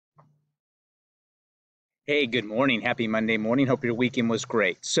Hey, good morning. Happy Monday morning. Hope your weekend was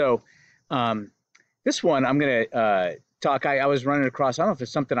great. Um, this one I'm going to talk. I was running across, I don't know if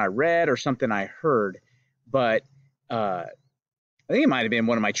it's something I read or something I heard, but I think it might have been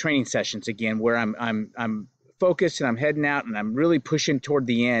one of my training sessions again, where I'm focused and I'm heading out and I'm really pushing toward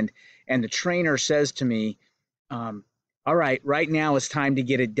the end. And the trainer says to me, um, all right now it's time to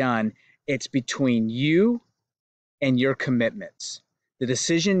get it done. It's between you and your commitments. The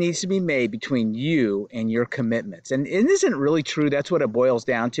decision needs to be made between you and your commitments. And it isn't really true. That's what it boils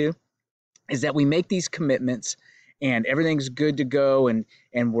down to, is that we make these commitments and everything's good to go and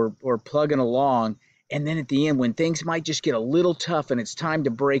we're plugging along. And then at the end, when things might just get a little tough and it's time to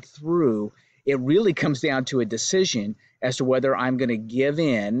break through, it really comes down to a decision as to whether I'm going to give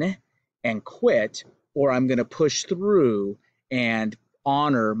in and quit, or I'm going to push through and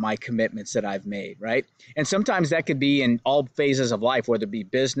honor my commitments that I've made, right? And sometimes that could be in all phases of life, whether it be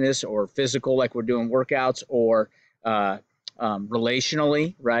business or physical, like we're doing workouts, or uh,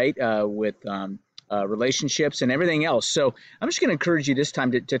 relationally, right? With relationships and everything else. So I'm just going to encourage you this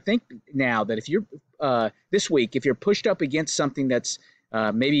time to think now that if you're this week, if you're pushed up against something that's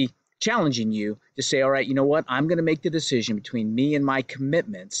maybe challenging you, to say, all right, you know what? I'm going to make the decision between me and my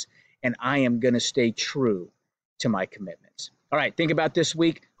commitments, and I am going to stay true to my commitments. All right, think about this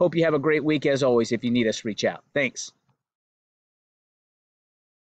week. Hope you have a great week. As always, if you need us, reach out. Thanks.